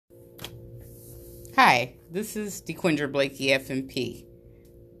Hi, this is DeQuindra Blakey, FMP.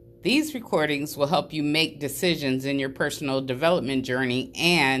 These recordings will help you make decisions in your personal development journey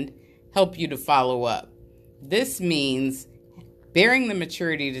and help you to follow up. This means bearing the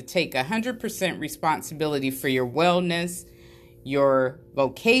maturity to take 100% responsibility for your wellness, your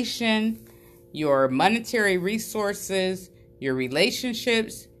vocation, your monetary resources, your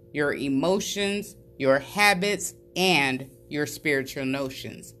relationships, your emotions, your habits, and your spiritual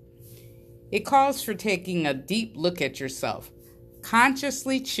notions. It calls for taking a deep look at yourself,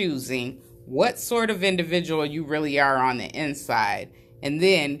 consciously choosing what sort of individual you really are on the inside, and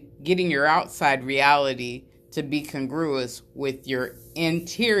then getting your outside reality to be congruous with your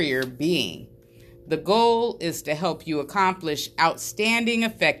interior being. The goal is to help you accomplish outstanding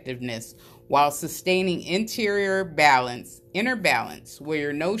effectiveness while sustaining inner balance, where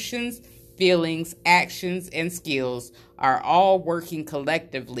your notions, feelings, actions, and skills are all working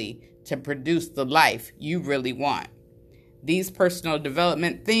collectively to produce the life you really want. These personal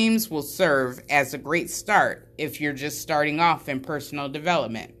development themes will serve as a great start if you're just starting off in personal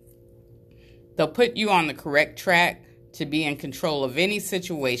development. They'll put you on the correct track to be in control of any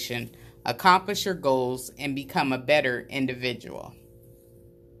situation, accomplish your goals, and become a better individual.